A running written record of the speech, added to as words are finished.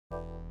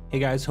Hey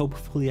guys,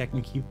 hopefully I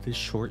can keep this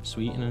short,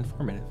 sweet, and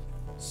informative.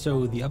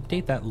 So the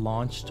update that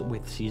launched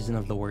with Season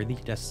of the Worthy,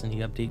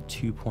 Destiny Update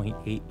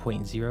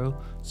 2.8.0,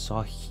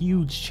 saw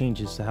huge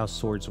changes to how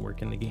swords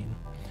work in the game.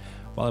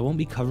 While I won't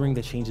be covering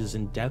the changes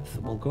in depth,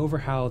 we'll go over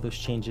how those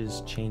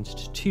changes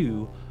changed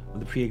two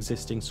of the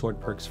pre-existing sword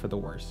perks for the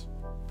worse.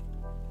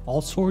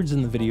 All swords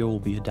in the video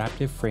will be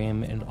adaptive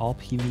frame, and all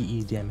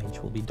PvE damage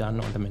will be done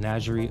on the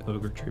Menagerie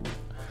Ogre Tribute.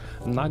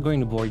 I'm not going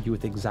to bore you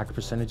with exact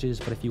percentages,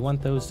 but if you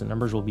want those, the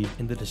numbers will be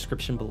in the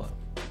description below.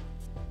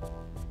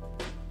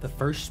 The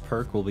first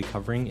perk we'll be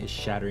covering is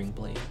Shattering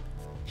Blade.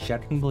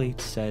 Shattering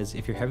Blade says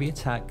if your heavy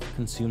attack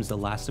consumes the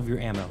last of your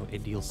ammo,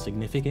 it deals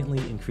significantly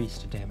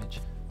increased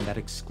damage, and that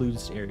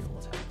excludes aerial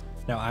attack.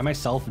 Now, I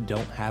myself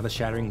don't have a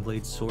Shattering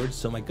Blade sword,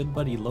 so my good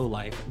buddy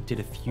Loew-Life did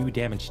a few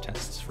damage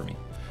tests for me.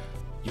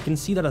 You can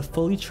see that a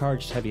fully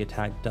charged heavy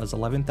attack does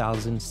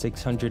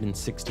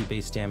 11,660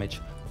 base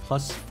damage,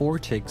 plus 4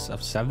 ticks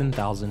of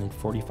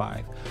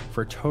 7,045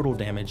 for a total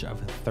damage of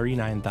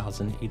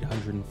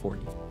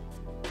 39,840.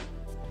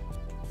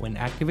 When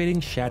activating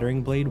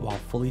Shattering Blade while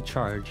fully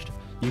charged,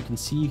 you can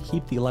see you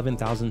keep the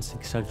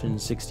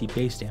 11,660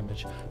 base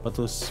damage, but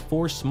those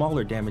 4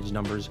 smaller damage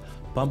numbers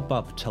bump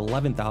up to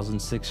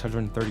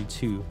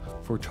 11,632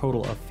 for a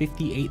total of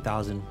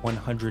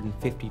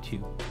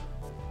 58,152.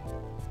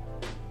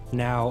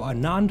 Now, a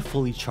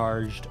non-fully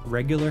charged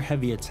regular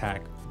heavy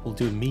attack will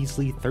do a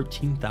measly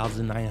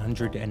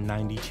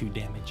 13,992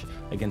 damage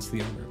against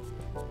the ogre.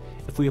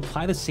 If we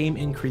apply the same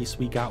increase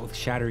we got with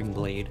Shattering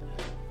Blade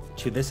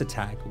to this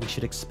attack, we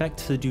should expect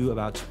to do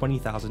about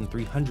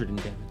 20,300 in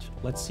damage.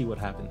 Let's see what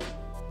happens.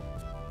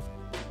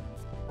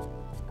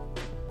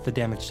 The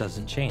damage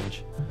doesn't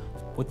change.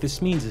 What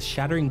this means is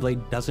Shattering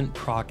Blade doesn't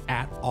proc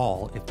at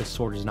all if the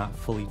sword is not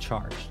fully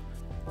charged.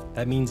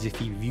 That means if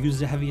you've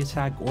used a heavy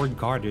attack or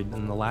guarded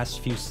in the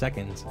last few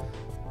seconds,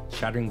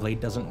 Shattering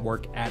Blade doesn't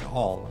work at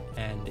all,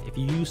 and if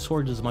you use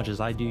swords as much as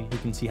I do, you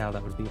can see how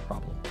that would be a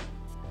problem.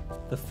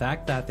 The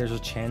fact that there's a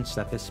chance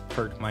that this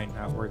perk might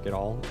not work at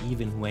all,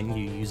 even when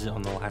you use it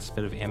on the last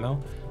bit of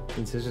ammo,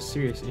 means there's a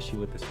serious issue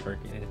with this perk,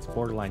 and it's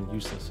borderline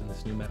useless in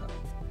this new meta.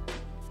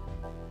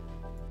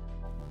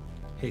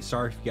 Hey,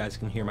 sorry if you guys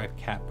can hear my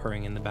cat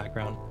purring in the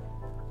background,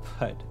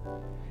 but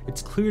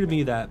it's clear to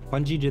me that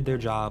Bungie did their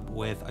job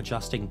with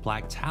adjusting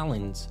Black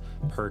Talon's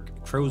perk,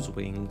 Crow's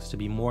Wings, to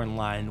be more in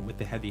line with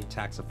the heavy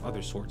attacks of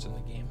other swords in the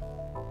game.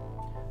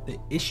 The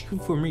issue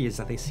for me is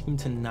that they seem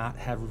to not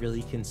have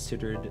really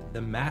considered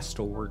the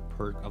masterwork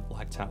perk of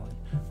Black Talon,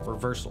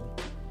 Reversal.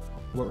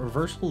 What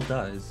Reversal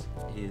does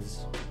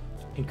is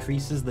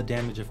increases the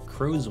damage of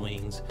Crow's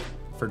Wings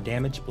for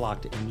damage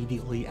blocked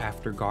immediately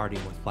after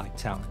guarding with Black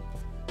Talon.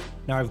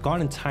 Now, I've gone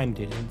and timed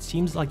it, and it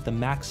seems like the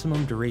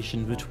maximum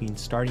duration between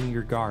starting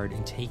your guard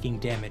and taking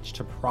damage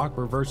to proc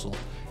Reversal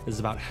is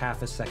about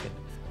half a second.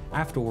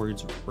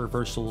 Afterwards,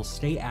 Reversal will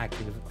stay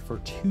active for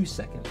 2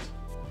 seconds.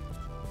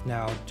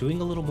 Now,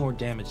 doing a little more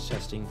damage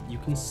testing, you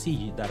can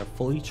see that a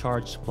fully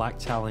charged Black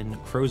Talon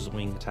Crow's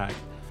Wing attack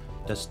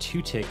does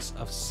 2 ticks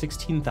of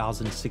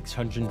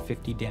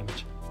 16,650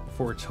 damage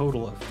for a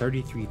total of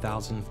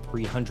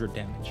 33,300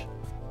 damage.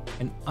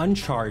 An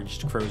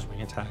uncharged Crow's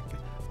Wing attack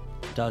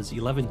does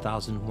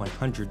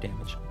 11,100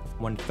 damage,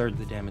 1/3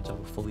 the damage of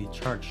a fully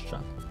charged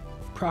shot.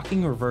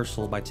 Proccing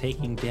Reversal by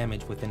taking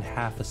damage within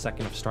half a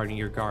second of starting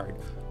your guard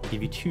will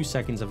give you 2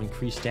 seconds of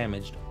increased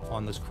damage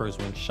on those Crow's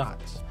Wing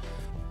shots.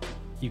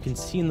 You can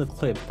see in the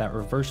clip that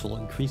Reversal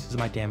increases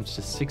my damage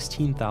to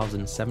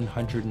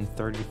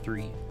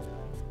 16,733,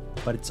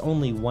 but it's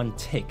only 1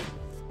 tick,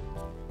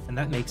 and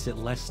that makes it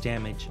less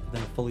damage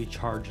than a fully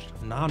charged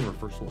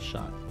non-reversal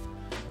shot.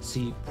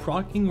 See,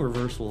 proccing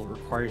Reversal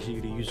requires you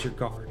to use your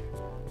guard.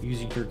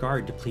 Using your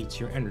guard depletes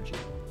your energy.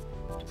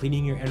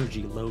 Depleting your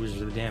energy lowers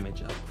the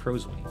damage of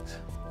Crow's Wings.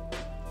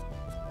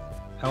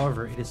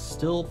 However, it is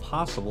still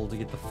possible to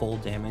get the full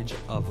damage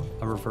of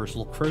a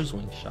Reversal Crow's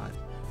Wing shot.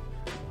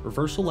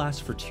 Reversal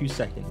lasts for 2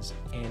 seconds,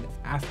 and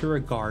after a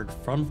guard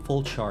from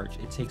full charge,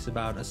 it takes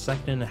about 1.5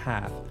 seconds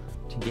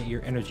to get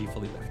your energy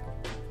fully back,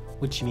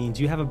 which means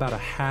you have about a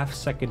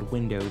half-second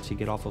window to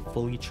get off a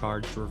fully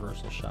charged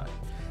Reversal shot.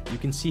 You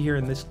can see here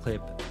in this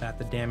clip that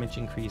the damage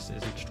increase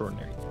is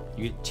extraordinary.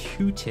 You get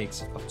 2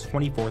 ticks of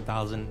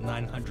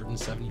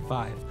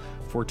 24,975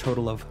 for a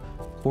total of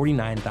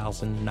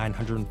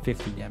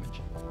 49,950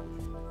 damage.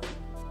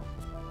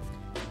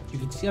 You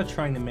can see how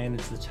trying to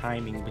manage the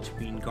timing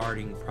between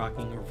guarding,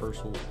 proccing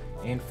Reversal,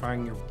 and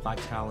firing your Black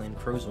Talon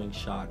Crow's Wing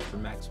shot for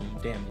maximum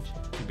damage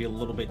can be a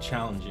little bit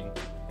challenging,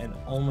 and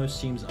almost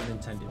seems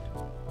unintended.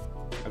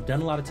 I've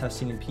done a lot of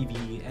testing in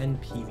PvE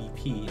and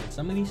PvP, and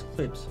some of these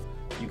clips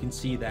you can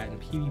see that in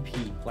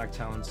PvP, Black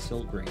Talon's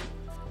still great.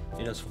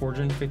 It does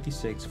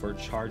 456 for a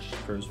charged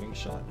Crow's Wing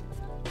shot.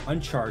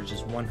 Uncharged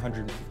is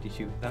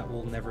 152, that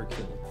will never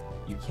kill.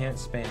 You can't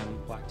spam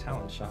Black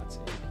Talon shots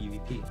in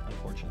PvP,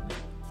 unfortunately.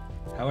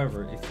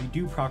 However, if you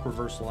do proc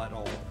Reversal at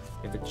all,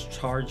 if it's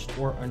charged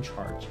or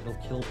uncharged, it'll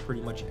kill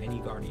pretty much any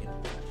Guardian.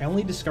 I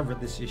only discovered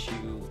this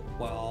issue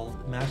while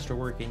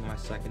masterworking my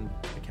second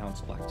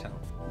account's Black Talon.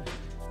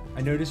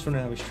 I noticed when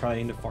I was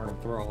trying to farm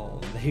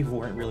Thrall, they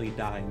weren't really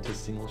dying to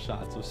single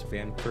shots with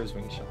spam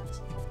Crowswing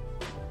shots.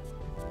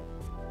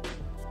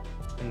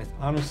 And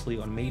honestly,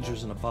 on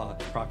majors and above,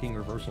 proccing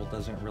reversal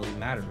doesn't really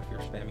matter if you're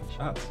spamming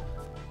shots.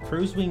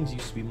 Crowswings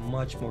used to be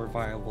much more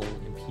viable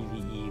in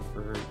PvE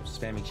for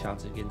spamming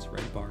shots against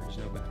red bars,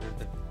 no matter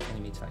the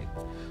enemy type.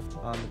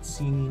 It's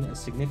seen a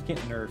significant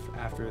nerf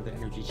after the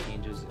energy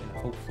changes, and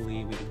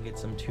hopefully we can get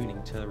some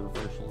tuning to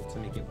reversal to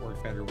make it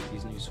work better with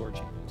these new sword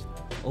champions.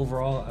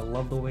 Overall, I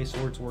love the way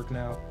swords work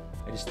now.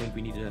 I just think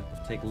we need to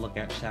take a look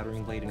at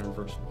Shattering Blade and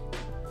reversal.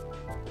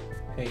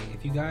 Hey,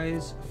 if you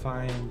guys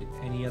find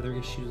any other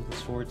issues with the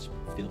swords,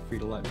 feel free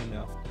to let me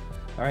know.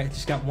 Alright,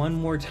 just got one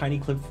more tiny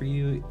clip for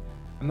you.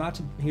 I'm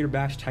not here to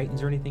bash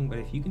Titans or anything, but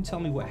if you can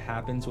tell me what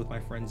happens with my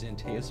friend's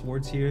Anteus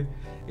Wards here,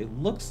 it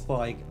looks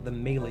like the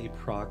melee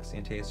procs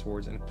Anteus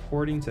Wards, and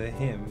according to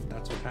him,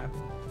 that's what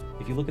happened.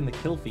 If you look in the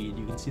kill feed,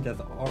 you can see that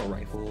the auto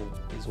rifle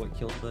is what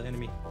killed the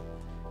enemy.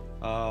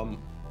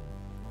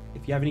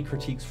 If you have any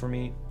critiques for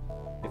me,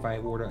 if I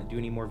were to do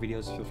any more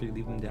videos, feel free to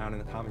leave them down in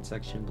the comment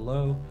section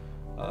below.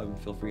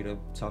 Feel free to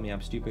tell me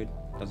I'm stupid,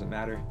 doesn't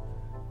matter.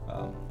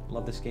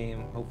 Love this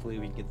game, hopefully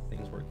we can get the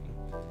things working.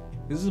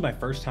 This is my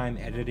first time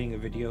editing a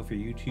video for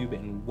YouTube,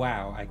 and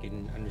wow, I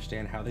can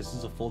understand how this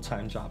is a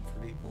full-time job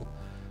for people.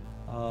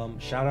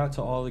 Shout out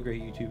to all the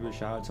great YouTubers,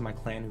 shout out to my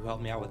clan who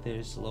helped me out with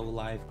this,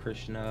 Loew-Life,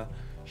 Krishna,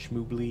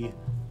 MrShmooblee,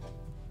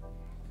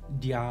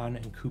 Dion,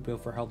 and Kupo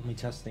for helping me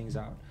test things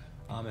out.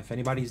 If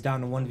anybody's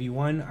down to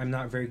 1v1, I'm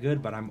not very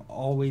good, but I'm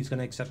always going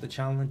to accept the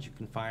challenge. You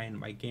can find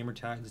my gamer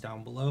tags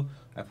down below.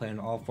 I play on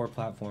all 4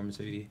 platforms,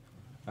 baby.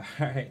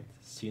 Alright,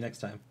 see you next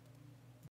time.